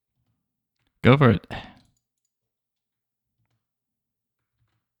Go for it.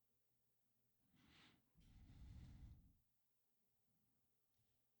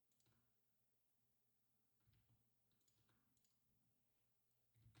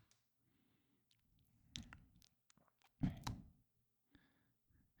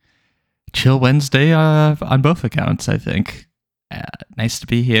 Chill Wednesday on both accounts, I think. Nice to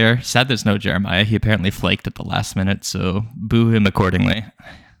be here. Sad there's no Jeremiah. He apparently flaked at the last minute, so boo him accordingly.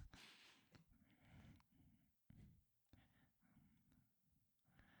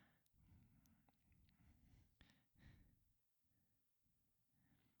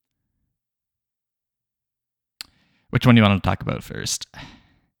 Which one do you want to talk about first?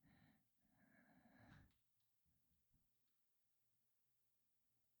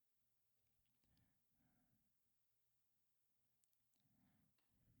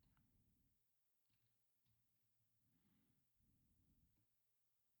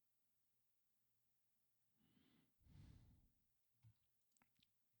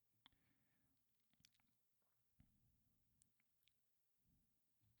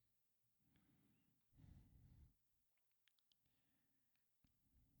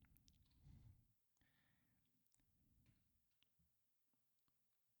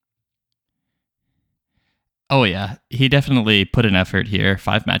 Oh yeah, he definitely put an effort here.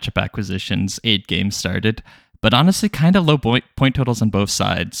 5 matchup acquisitions, 8 games started, but honestly, kind of low point totals on both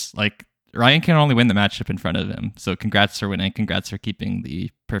sides. Like Ryan can only win the matchup in front of him, so congrats for winning. Congrats for keeping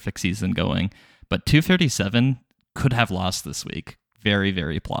the perfect season going. But 237 could have lost this week, very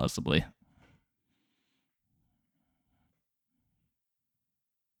very plausibly.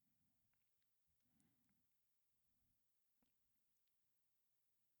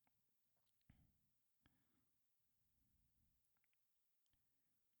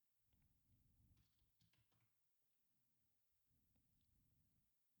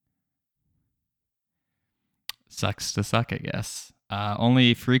 Sucks to suck, I guess.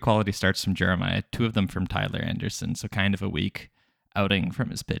 Only 3 quality starts from Jeremiah, 2 of them from Tyler Anderson, so kind of a weak outing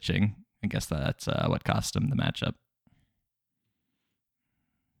from his pitching. I guess that's what cost him the matchup.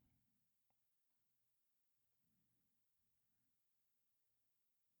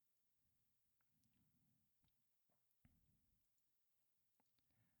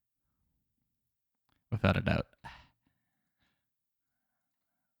 Without a doubt.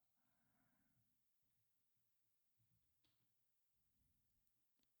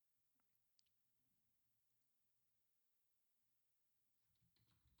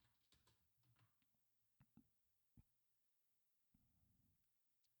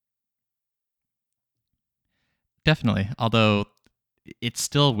 Definitely. Although it's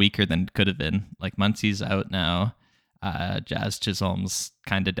still weaker than it could have been. Like Muncie's out now. Jazz Chisholm's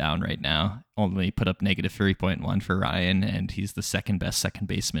kind of down right now. Only put up negative 3.1 for Ryan, and he's the second best second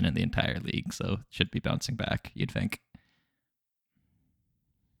baseman in the entire league. So should be bouncing back, you'd think.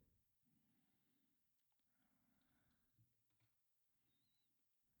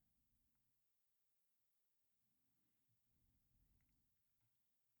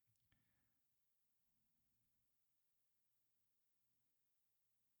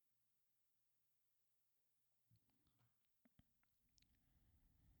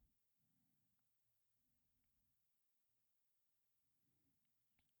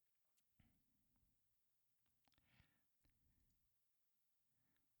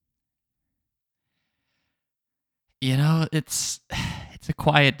 It's a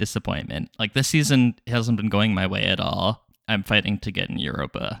quiet disappointment. Like this season hasn't been going my way at all. I'm fighting to get in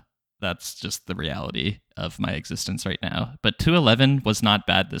Europa. That's just the reality of my existence right now. But 211 was not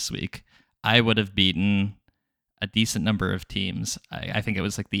bad this week. I would have beaten a decent number of teams. I think it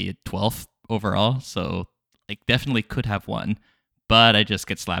was like the 12th overall. So like definitely could have won. But I just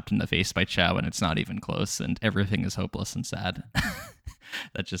get slapped in the face by Chow and it's not even close and everything is hopeless and sad.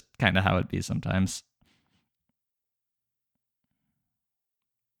 That's just kind of how it be sometimes.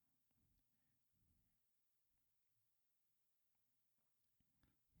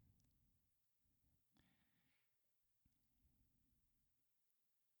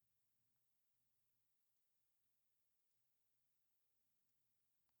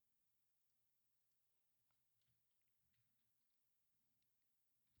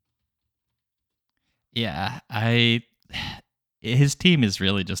 Yeah, I his team is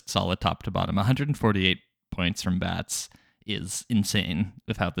really just solid top to bottom. 148 points from bats is insane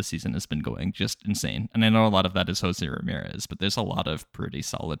with how the season has been going. Just insane. And I know a lot of that is Jose Ramirez, but there's a lot of pretty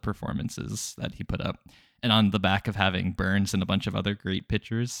solid performances that he put up. And on the back of having Burns and a bunch of other great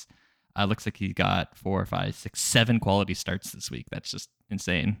pitchers, looks like he got 4, 5, 6, 7 quality starts this week. That's just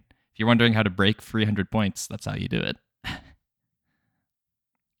insane. If you're wondering how to break 300 points, that's how you do it.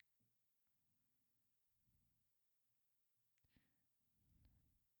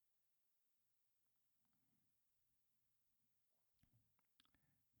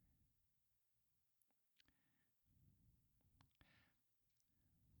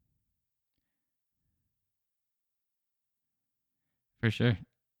 for sure.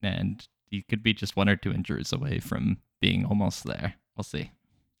 And you could be just one or two injuries away from being almost there. We'll see.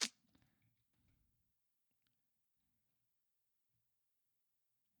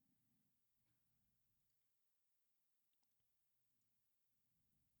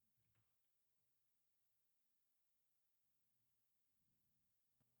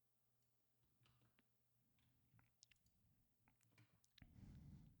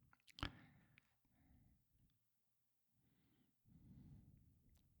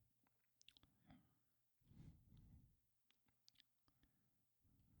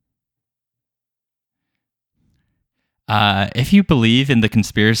 If you believe in the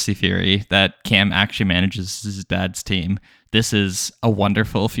conspiracy theory that Cam actually manages his dad's team, this is a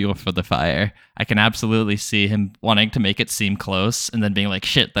wonderful fuel for the fire. I can absolutely see him wanting to make it seem close and then being like,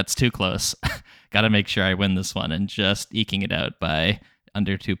 shit, that's too close. Got to make sure I win this one and just eking it out by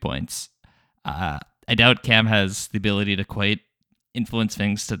under 2 points. I doubt Cam has the ability to quite influence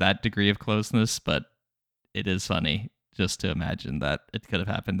things to that degree of closeness, but it is funny just to imagine that it could have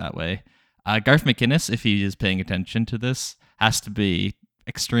happened that way. Garth McInnes, if he is paying attention to this, has to be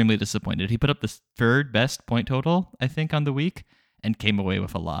extremely disappointed. He put up the third best point total, I think, on the week and came away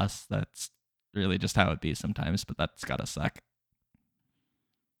with a loss. That's really just how it be sometimes, but that's gotta suck.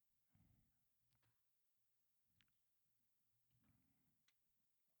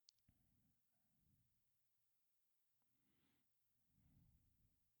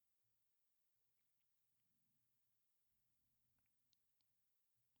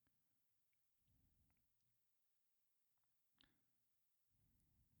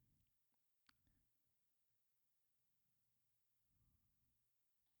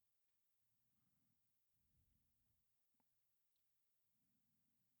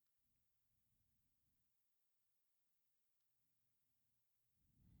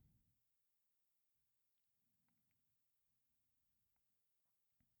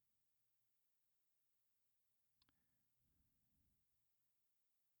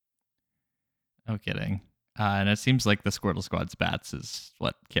 No kidding. And it seems like the Squirtle Squad's bats is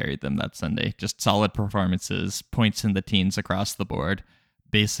what carried them that Sunday. Just solid performances, points in the teens across the board.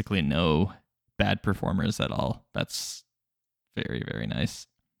 Basically, no bad performers at all. That's very, very nice.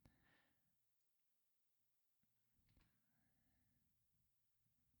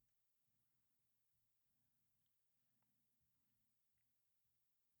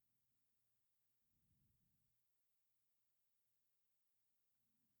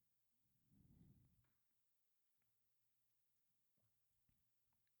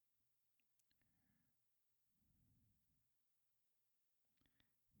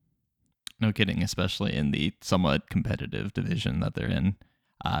 No kidding, especially in the somewhat competitive division that they're in.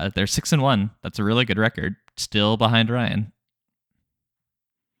 They're 6-1. That's a really good record. Still behind Ryan.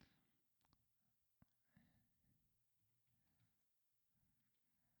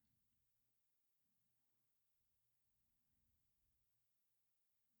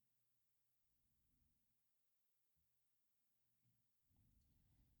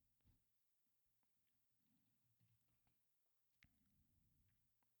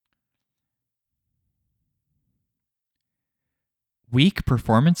 Weak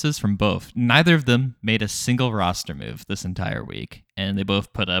performances from both. Neither of them made a single roster move this entire week, and they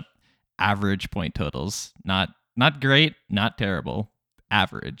both put up average point totals. Not great, not terrible,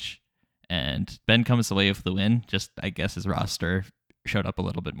 average. And Ben comes away with the win. Just I guess his roster showed up a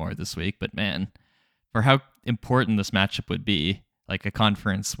little bit more this week, but man, for how important this matchup would be, like a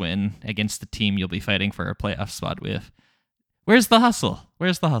conference win against the team you'll be fighting for a playoff spot with. Where's the hustle?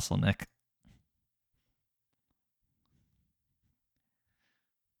 Where's the hustle, Nick?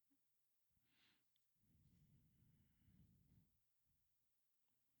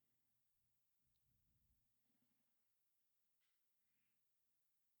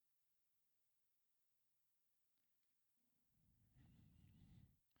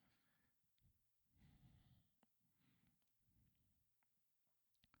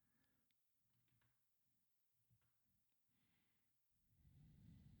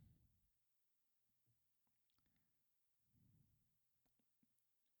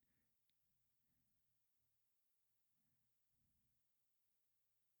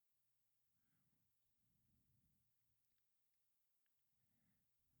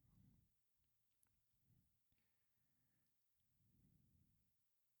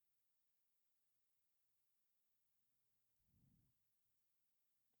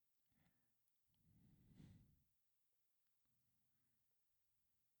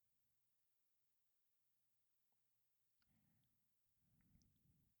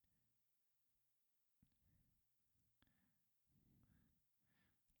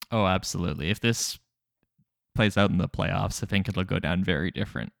 Oh, absolutely. If this plays out in the playoffs, I think it'll go down very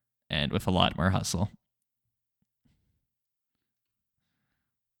different and with a lot more hustle.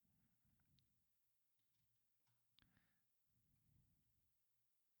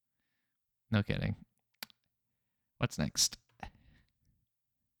 No kidding. What's next?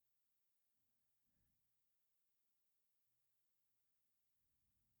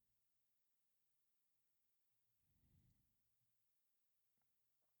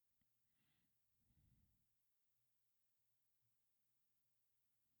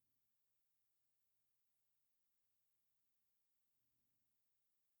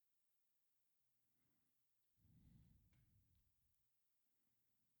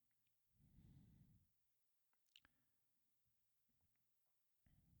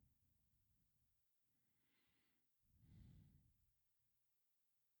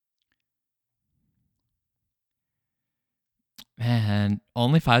 Man,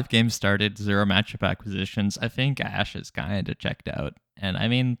 only 5 games started, 0 matchup acquisitions. I think Ash is kind of checked out. And I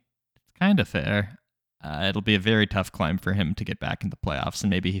mean, it's kind of fair. It'll be a very tough climb for him to get back in the playoffs, and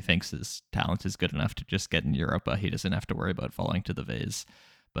maybe he thinks his talent is good enough to just get in Europa. He doesn't have to worry about falling to the vase.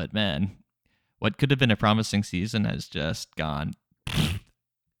 But man, what could have been a promising season has just gone.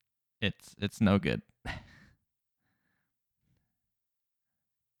 It's no good.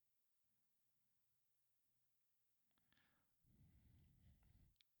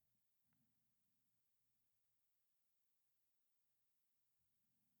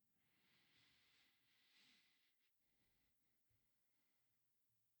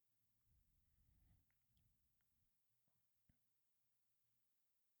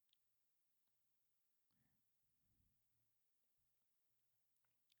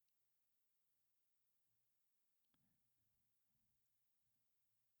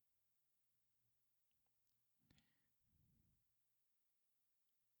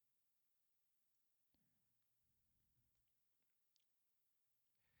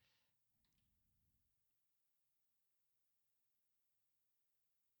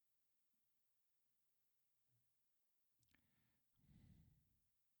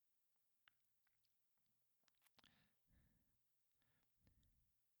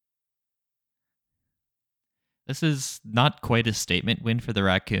 This is not quite a statement win for the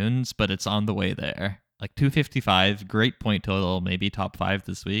Raccoons, but it's on the way there. Like 255, great point total, maybe top 5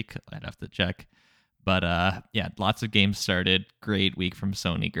 this week. I'd have to check. But yeah, lots of games started. Great week from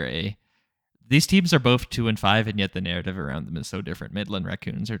Sony Gray. These teams are both 2-5, and yet the narrative around them is so different. Midland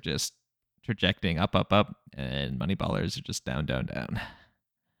Raccoons are just trajecting up, up, up, and Moneyballers are just down, down, down.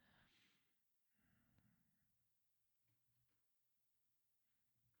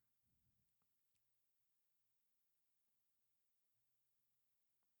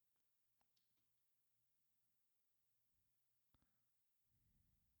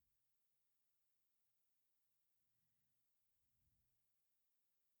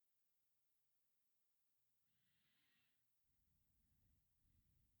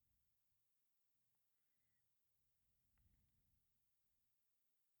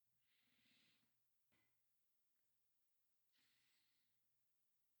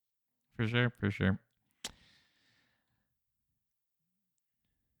 For sure, for sure.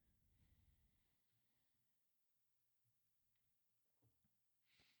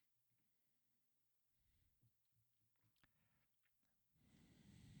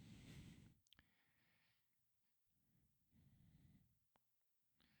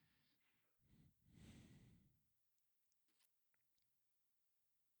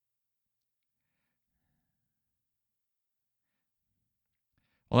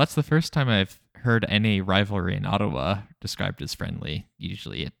 Well, that's the first time I've heard any rivalry in Ottawa described as friendly.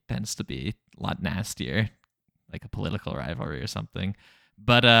 Usually it tends to be a lot nastier, like a political rivalry or something.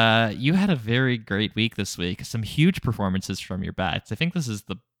 But you had a very great week this week. Some huge performances from your bats. I think this is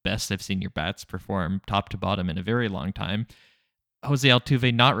the best I've seen your bats perform top to bottom in a very long time. Jose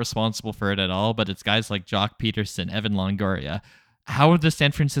Altuve not responsible for it at all, but it's guys like Jock Peterson, Evan Longoria. How does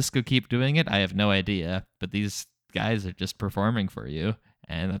San Francisco keep doing it? I have no idea, but these guys are just performing for you,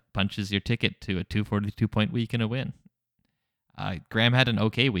 and that punches your ticket to a 242-point week and a win. Graham had an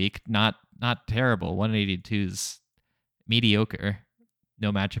okay week, not terrible. 182's mediocre.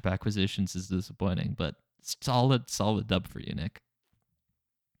 No matchup acquisitions is disappointing, but solid dub for you, Nick.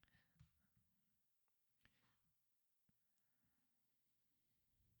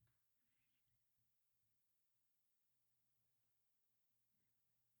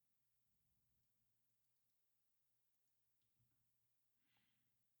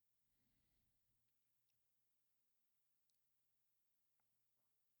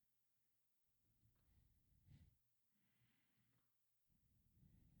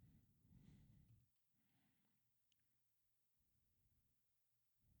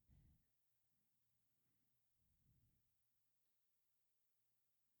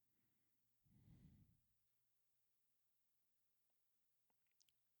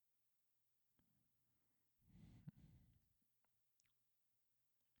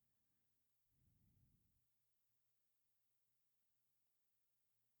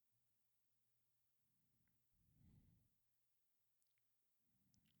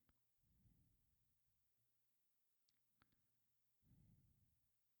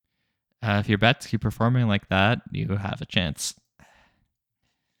 If your bets keep performing like that, you have a chance.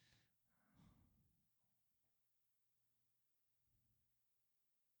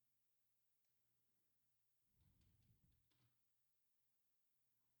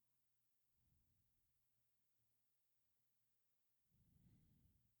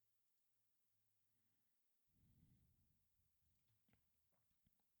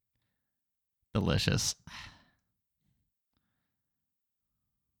 Delicious.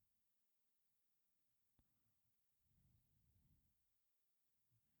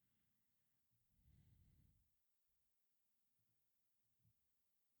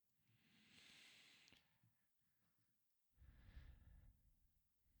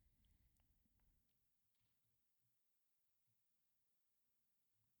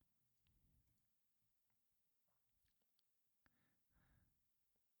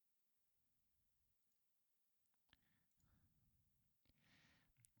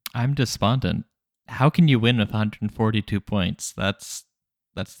 I'm despondent. How can you win with 142 points? That's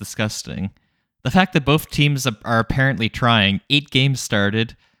disgusting. The fact that both teams are apparently trying. 8 games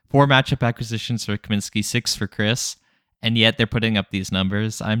started, 4 matchup acquisitions for Kaminsky, 6 for Chris, and yet they're putting up these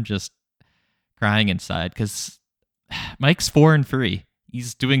numbers. I'm just crying inside because Mike's 4-3.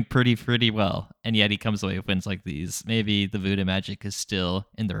 He's doing pretty well, and yet he comes away with wins like these. Maybe the Voodoo Magic is still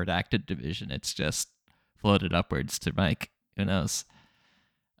in the redacted division. It's just floated upwards to Mike. Who knows?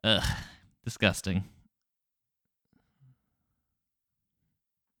 Ugh, disgusting.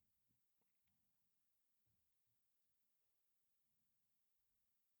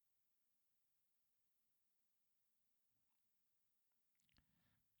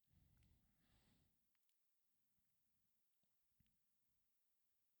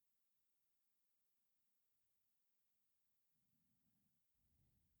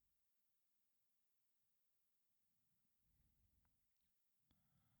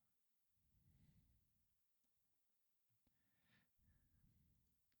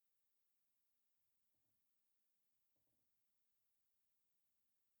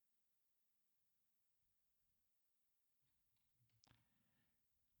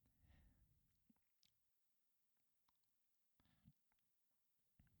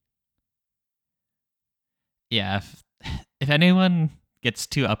 Yeah, if anyone gets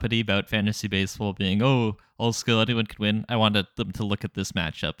too uppity about fantasy baseball being all skill anyone could win, I wanted them to look at this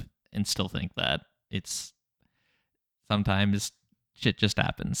matchup and still think that it's sometimes shit just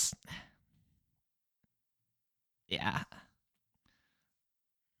happens. Yeah.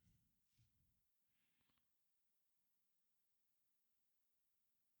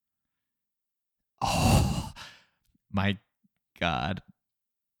 Oh my god.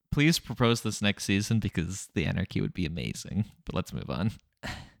 Please propose this next season because the anarchy would be amazing. But let's move on.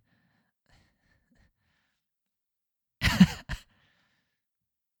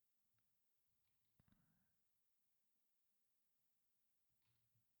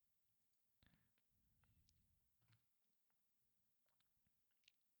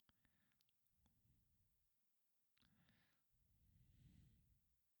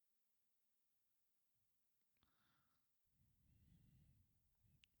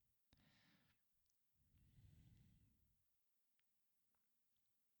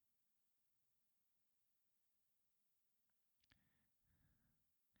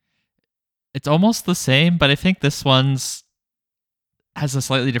 It's almost the same, but I think this one's has a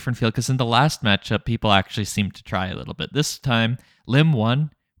slightly different feel because in the last matchup, people actually seemed to try a little bit. This time, Lim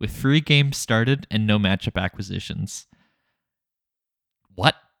won with 3 games started and no matchup acquisitions.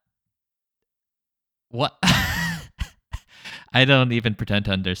 What? What? I don't even pretend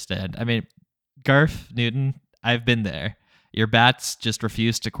to understand. I mean, Garth Newton, I've been there. Your bats just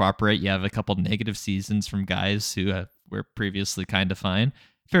refuse to cooperate. You have a couple negative seasons from guys who were previously kind of fine.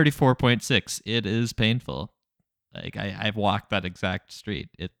 34.6. It is painful. Like I've walked that exact street.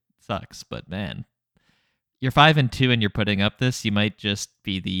 It sucks, but man, you're 5-2 and you're putting up this. You might just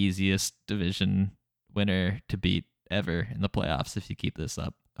be the easiest division winner to beat ever in the playoffs if you keep this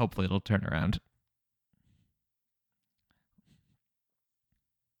up. Hopefully, it'll turn around.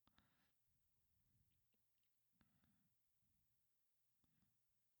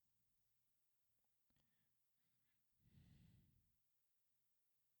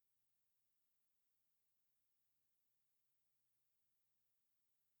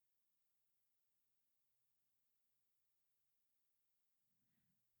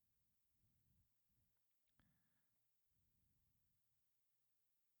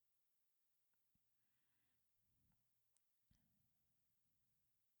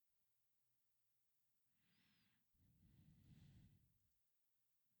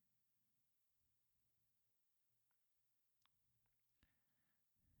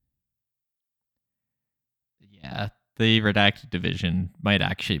 Yeah, the redacted division might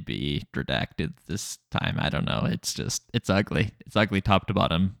actually be redacted this time. I don't know. It's ugly. It's ugly top to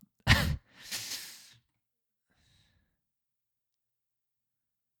bottom.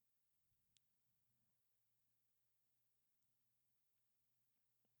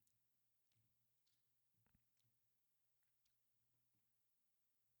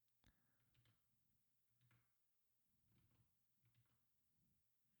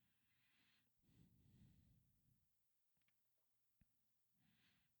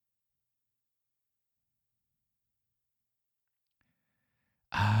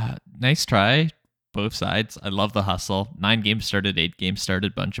 Nice try, both sides. I love the hustle. 9 games started, 8 games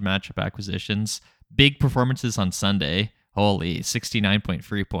started, bunch of matchup acquisitions. Big performances on Sunday. Holy,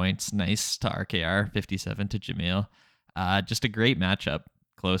 69.3 points. Nice to RKR, 57 to Jamil. Just a great matchup.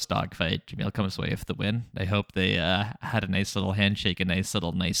 Close dogfight. Jamil comes away with the win. I hope they had a nice little handshake, a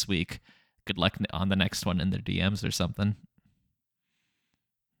nice week. Good luck on the next one in their DMs or something.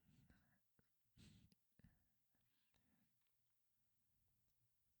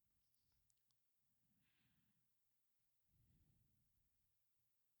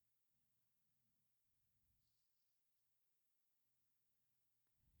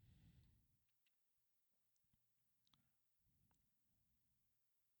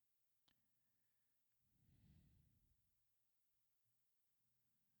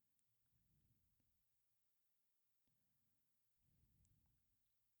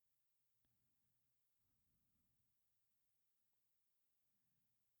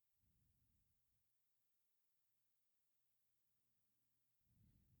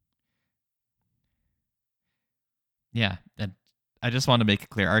 Yeah, and I just want to make it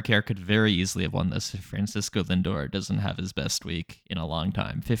clear, RKR could very easily have won this if Francisco Lindor doesn't have his best week in a long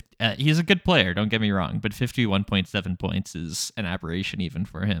time. He's a good player, don't get me wrong, but 51.7 points is an aberration even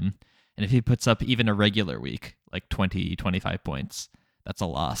for him. And if he puts up even a regular week, like 20, 25 points, that's a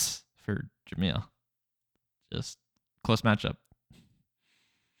loss for Jamil. Just close matchup.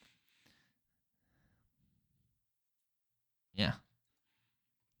 Yeah.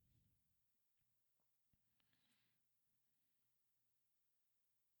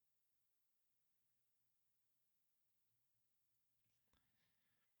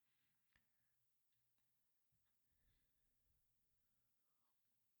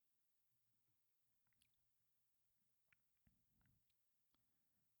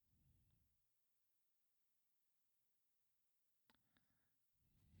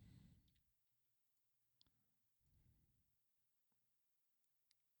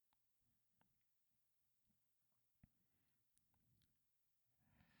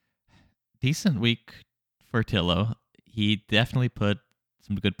 Decent week for Tillo. He definitely put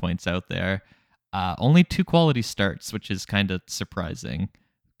some good points out there. Only 2 quality starts, which is kind of surprising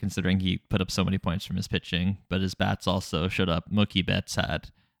considering he put up so many points from his pitching, but his bats also showed up. Mookie Betts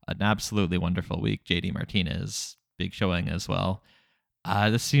had an absolutely wonderful week. JD Martinez, big showing as well.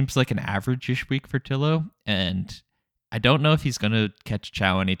 This seems like an average-ish week for Tillo, and I don't know if he's going to catch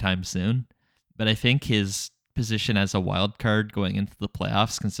Chow anytime soon, but I think his position as a wild card going into the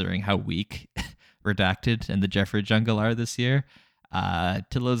playoffs, considering how weak Redacted and the Jeffrey Jungle are this year,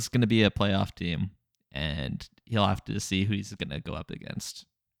 Tillo's going to be a playoff team, and he'll have to see who he's going to go up against.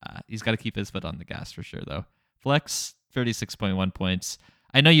 He's got to keep his foot on the gas for sure, though. Flex, 36.1 points.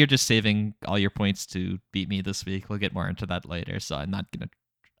 I know you're just saving all your points to beat me this week. We'll get more into that later, so I'm not going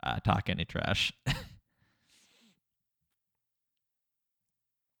to talk any trash.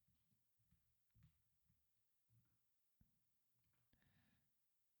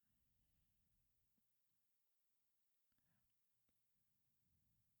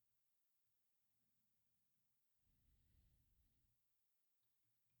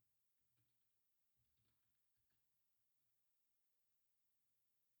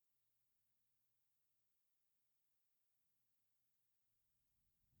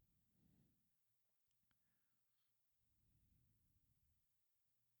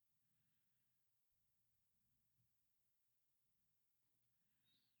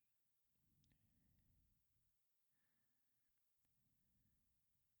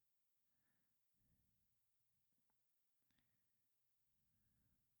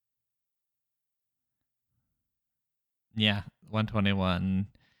 Yeah, 121.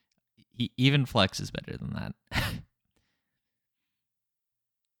 Even Flex is better than that.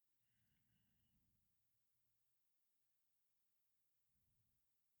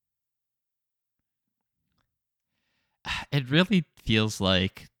 It really feels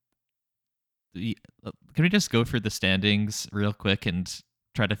like can we just go through the standings real quick and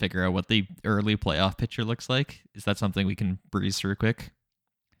try to figure out what the early playoff picture looks like? Is that something we can breeze through quick?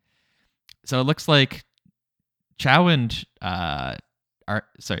 So it looks like Chow and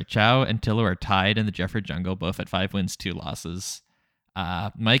Chow and Tillo are tied in the Jeffrey Jungle, both at 5 wins, 2 losses.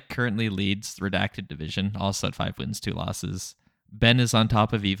 Mike currently leads the Redacted division, also at 5 wins, 2 losses. Ben is on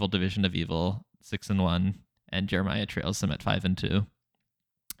top of Evil Division of Evil, 6-1, and Jeremiah trails him at 5-2.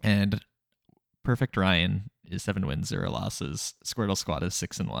 And Perfect Ryan is 7 wins, 0 losses. Squirtle Squad is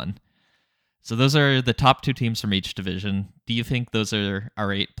 6-1. So those are the top 2 teams from each division. Do you think those are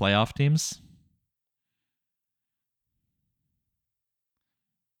our 8 playoff teams?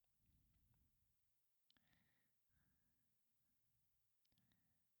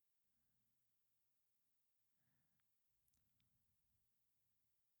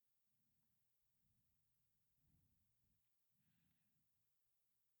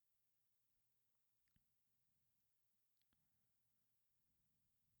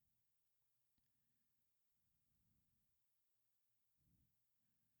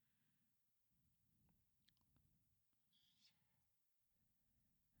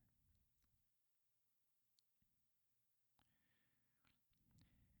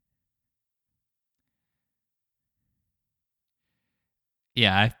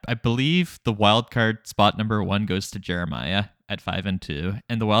 Yeah, I believe the wildcard spot number 1 goes to Jeremiah at 5-2,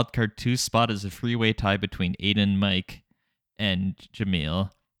 and the wildcard 2 spot is a freeway tie between Aiden, Mike, and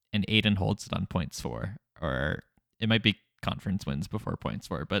Jamil, and Aiden holds it on points 4, or it might be conference wins before points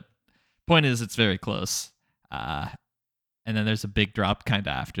 4, but point is it's very close. And then there's a big drop kind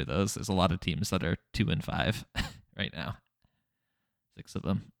of after those. There's a lot of teams that are 2 and 5 right now, 6 of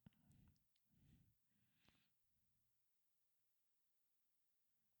them.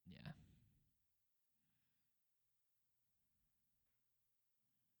 Yeah.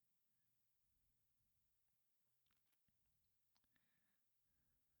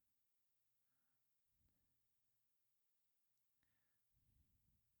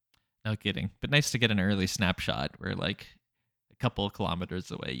 No kidding. But nice to get an early snapshot. We're like a couple of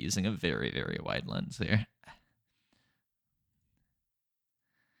kilometers away using a very, very wide lens here.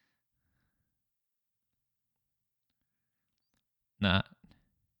 Nah,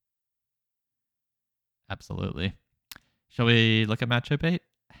 absolutely. Shall we look at matchup 8?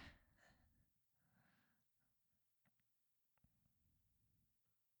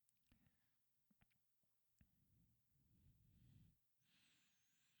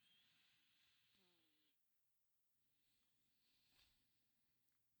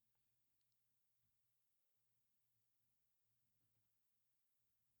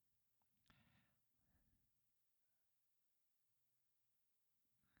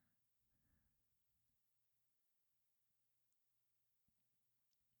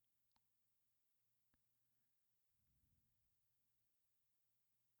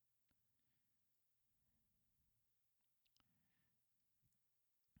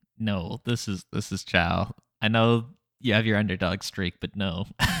 No, this is Chow. I know you have your underdog streak, but no.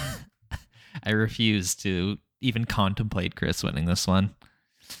 I refuse to even contemplate Chris winning this one.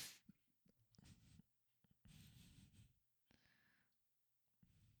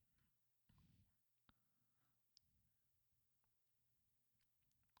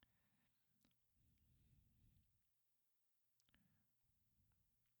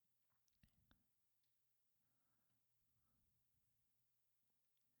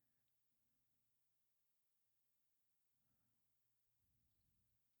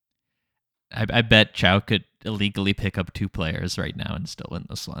 I bet Chow could illegally pick up 2 players right now and still win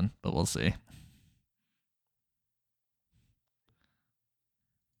this one, but we'll see.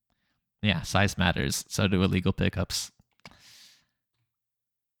 Yeah, size matters. So do illegal pickups.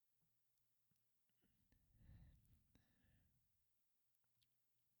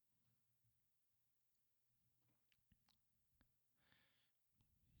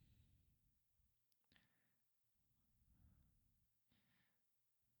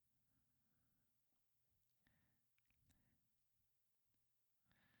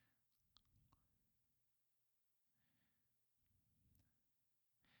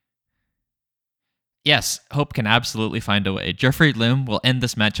 Yes, Hope can absolutely find a way. Jeffrey Lim will end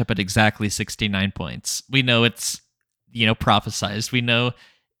this matchup at exactly 69 points. We know it's, prophesized. We know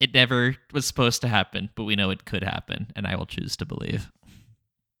it never was supposed to happen, but we know it could happen, and I will choose to believe.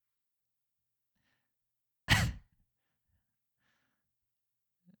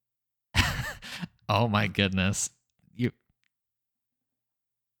 Oh my goodness. You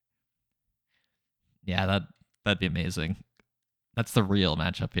Yeah, that'd be amazing. That's the real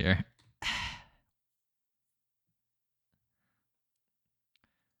matchup here.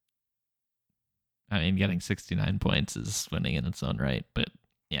 I mean, getting 69 points is winning in its own right, but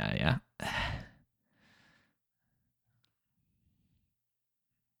yeah.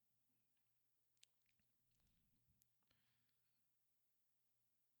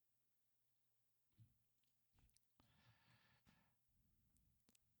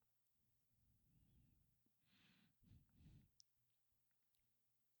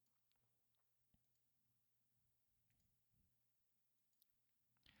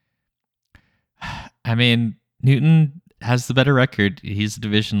 I mean, Newton has the better record. He's the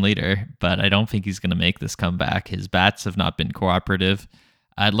division leader, but I don't think he's going to make this comeback. His bats have not been cooperative.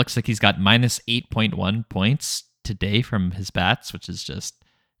 It looks like he's got minus 8.1 points today from his bats, which is just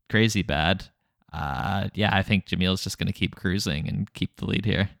crazy bad. Yeah, I think Jamil's just going to keep cruising and keep the lead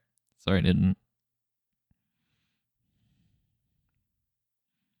here. Sorry, Newton.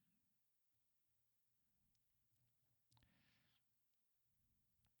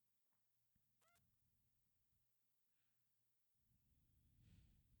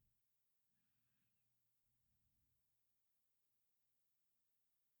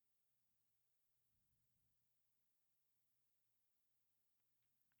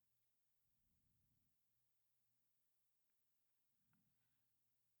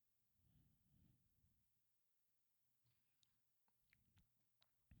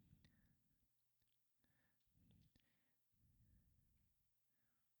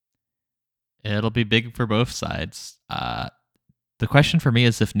 It'll be big for both sides. The question for me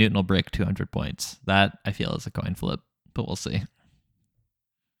is if Newton will break 200 points. That I feel is a coin flip, but we'll see.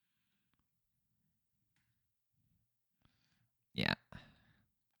 Yeah.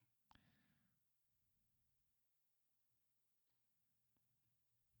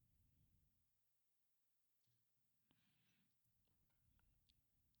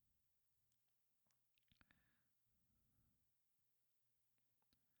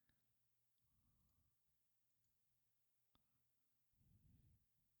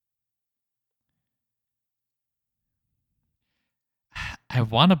 I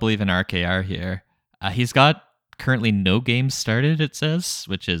want to believe in RKR here. He's got currently no games started, it says,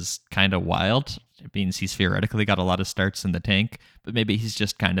 which is kind of wild. It means he's theoretically got a lot of starts in the tank, but maybe he's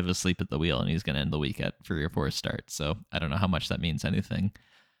just kind of asleep at the wheel and he's going to end the week at 3 or 4 starts. So I don't know how much that means anything.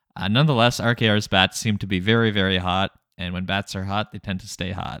 Nonetheless, RKR's bats seem to be very, very hot. And when bats are hot, they tend to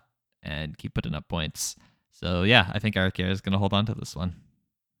stay hot and keep putting up points. So yeah, I think RKR is going to hold on to this one.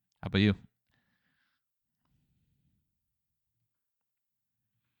 How about you?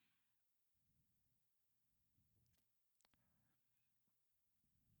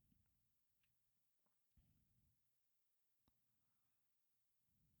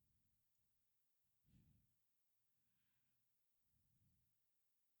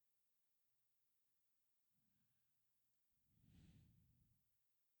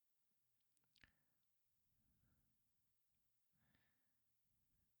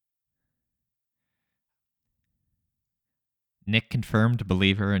 Nick confirmed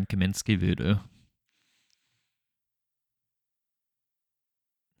believer in Kaminsky voodoo.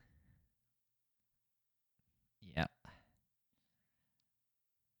 Yeah.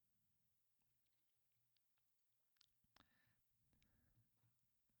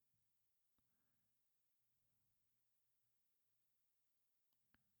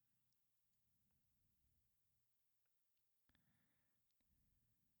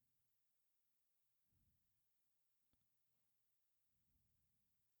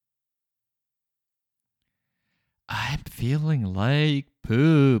 I'm feeling like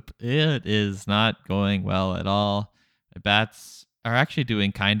poop. It is not going well at all. My bats are actually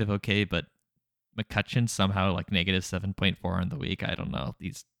doing kind of okay, but McCutcheon somehow like negative 7.4 on the week. I don't know.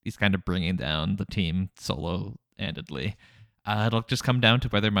 He's kind of bringing down the team solo handedly. It'll just come down to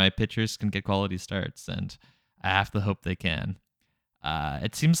whether my pitchers can get quality starts, and I have to hope they can.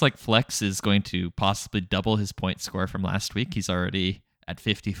 It seems like Flex is going to possibly double his point score from last week. He's already at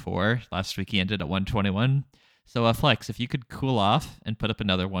 54. Last week he ended at 121. So, Flex, if you could cool off and put up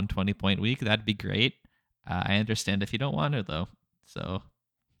another 120 point week, that'd be great. I understand if you don't want to, though. So,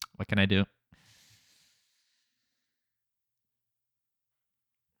 what can I do?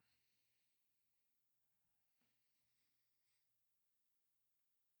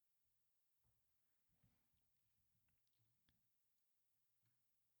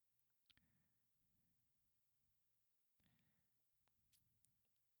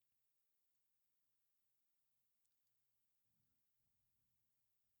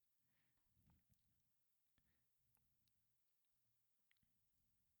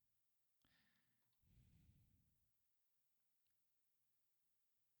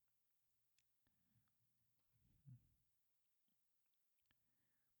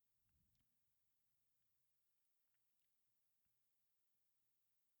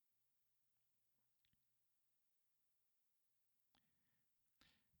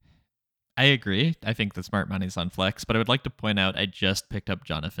 I agree. I think the smart money's on Flex, but I would like to point out I just picked up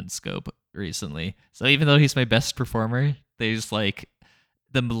Jonathan Scope recently. So even though he's my best performer, there's like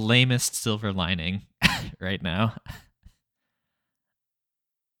the lamest silver lining right now.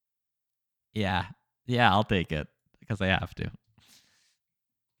 Yeah. Yeah, I'll take it because I have to.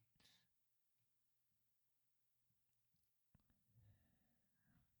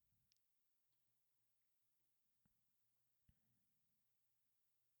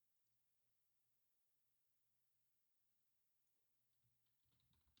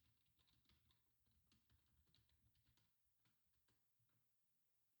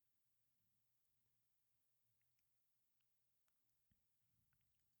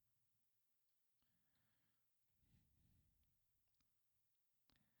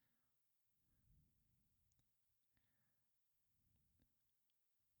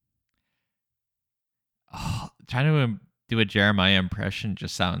 trying to do a Jeremiah impression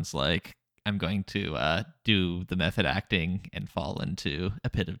just sounds like I'm going to do the method acting and fall into a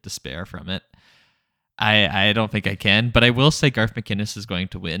pit of despair from it. I don't think I can, but I will say Garth McInnes is going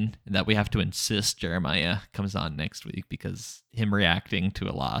to win, and that we have to insist Jeremiah comes on next week because him reacting to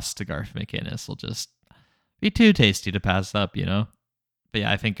a loss to Garth McInnes will just be too tasty to pass up, you know? But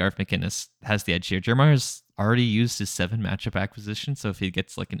yeah, I think Garth McInnes has the edge here. Jeremiah's already used his 7 matchup acquisition, so if he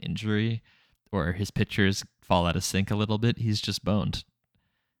gets like an injury or his pitchers fall out of sync a little bit, he's just boned.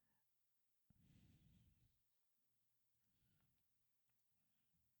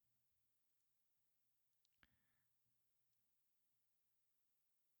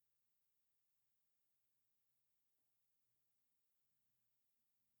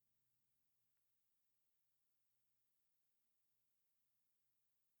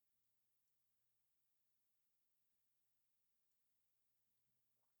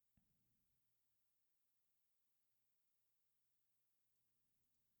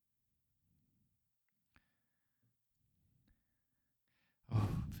 Oh,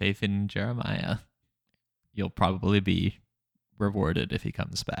 faith in Jeremiah. You'll probably be rewarded if he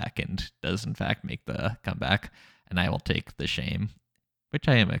comes back and does in fact make the comeback, and I will take the shame, which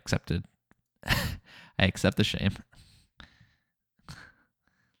I am accepted. I accept the shame.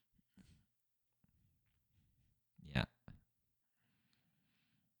 Yeah.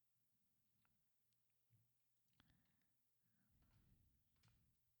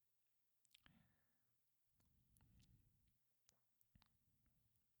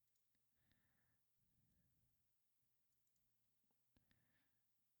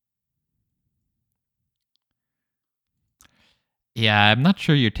 Yeah, I'm not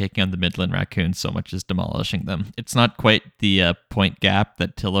sure you're taking on the Midland Raccoons so much as demolishing them. It's not quite the point gap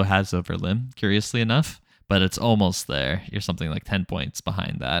that Tillo has over Lim, curiously enough, but it's almost there. You're something like 10 points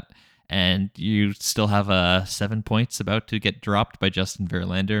behind that. And you still have 7 points about to get dropped by Justin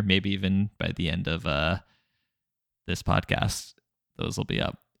Verlander, maybe even by the end of this podcast. Those will be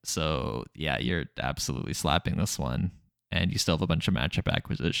up. So, yeah, you're absolutely slapping this one. And you still have a bunch of matchup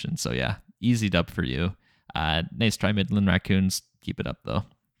acquisitions. So, yeah, easy dub for you. Nice try, Midland Raccoons. Keep it up, though.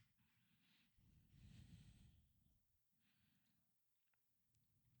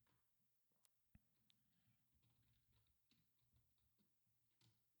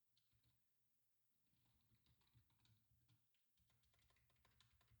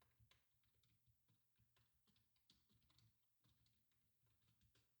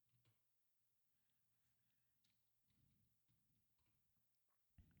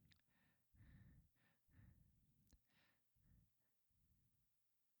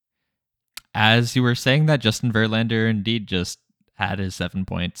 As you were saying that, Justin Verlander indeed just had his 7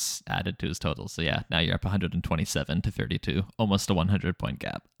 points added to his total. So, yeah, now you're up 127 to 32, almost a 100 point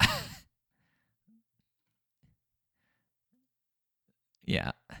gap.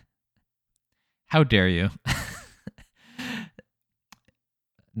 Yeah. How dare you?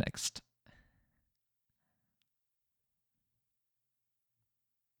 Next.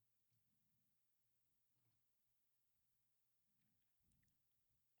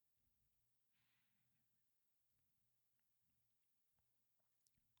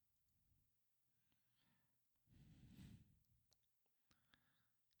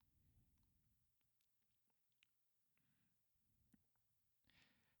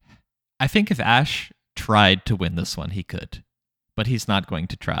 I think if Ash tried to win this one, he could, but he's not going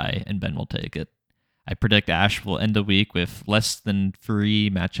to try, and Ben will take it. I predict Ash will end the week with less than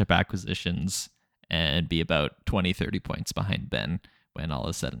 3 matchup acquisitions and be about 20, 30 points behind Ben when all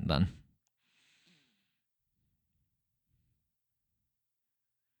is said and done.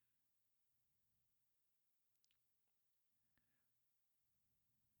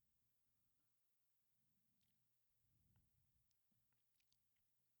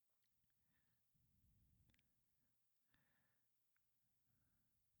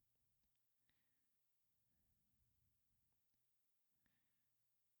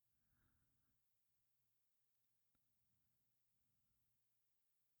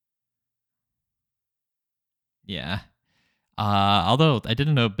 Yeah. Although I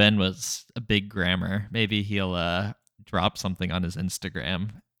didn't know Ben was a big grammer, maybe he'll drop something on his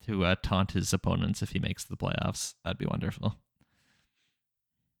Instagram to taunt his opponents if he makes the playoffs. That'd be wonderful.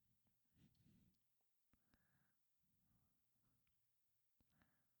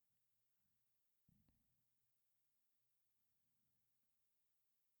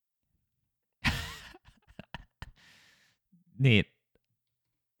 Neat.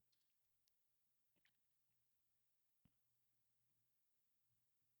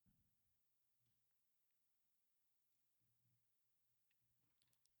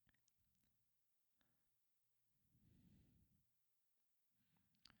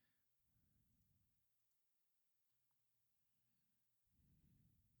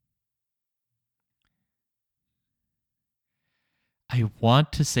 I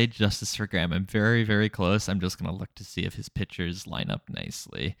want to say Justice for Graham. I'm very, very close. I'm just going to look to see if his pitchers line up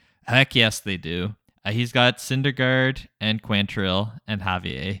nicely. Heck yes, they do. He's got Syndergaard and Quantrill and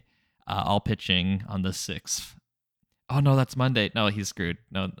Javier all pitching on the 6th. Oh, no, that's Monday. No, he's screwed.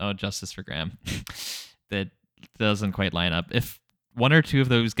 No, Justice for Graham. That doesn't quite line up. If one or two of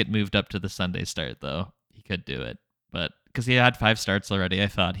those get moved up to the Sunday start, though, he could do it. But because he had 5 starts already, I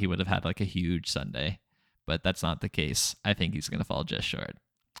thought he would have had like a huge Sunday. But that's not the case. I think he's going to fall just short.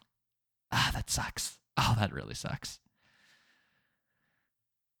 That sucks. Oh, that really sucks.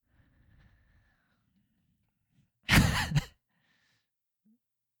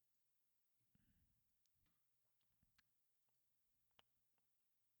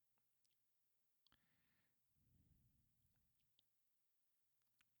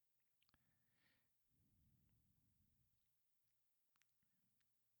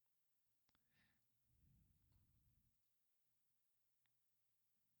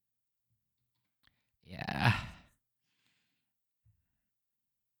 Yeah.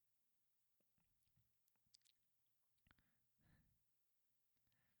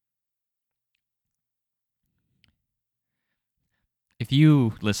 If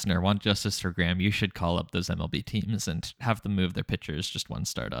you, listener, want justice for Graham, you should call up those MLB teams and have them move their pitchers just one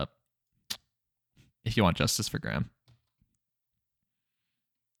start up. If you want justice for Graham.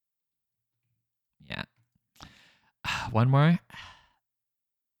 Yeah. One more.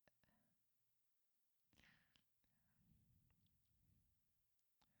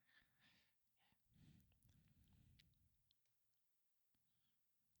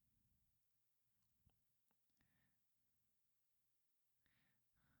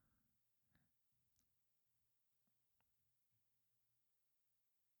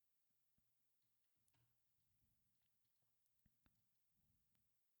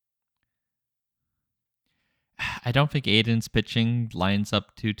 I don't think Aiden's pitching lines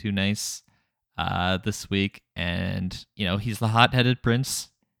up too nice this week, and he's the hot-headed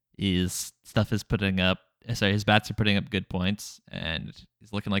prince. His stuff is putting up. Sorry, his bats are putting up good points, and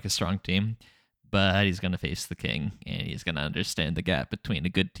he's looking like a strong team. But he's going to face the king, and he's going to understand the gap between a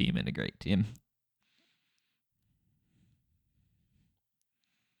good team and a great team.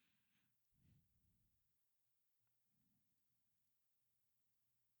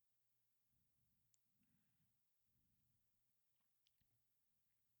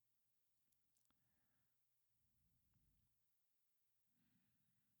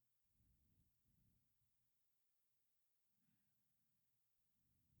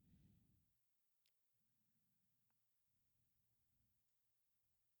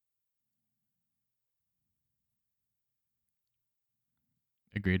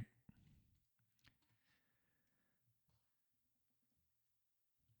 Agreed.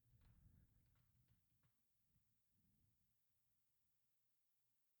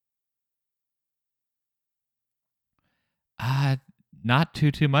 Uh, Not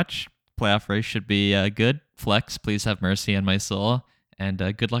too much. Playoff race should be good. Flex, please have mercy on my soul, and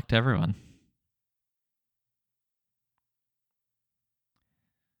good luck to everyone.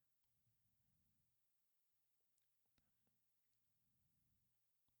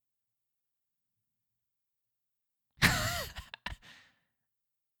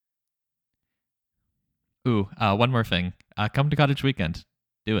 Ooh, one more thing. Come to Cottage Weekend.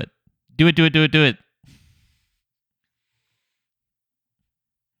 Do it. Do it.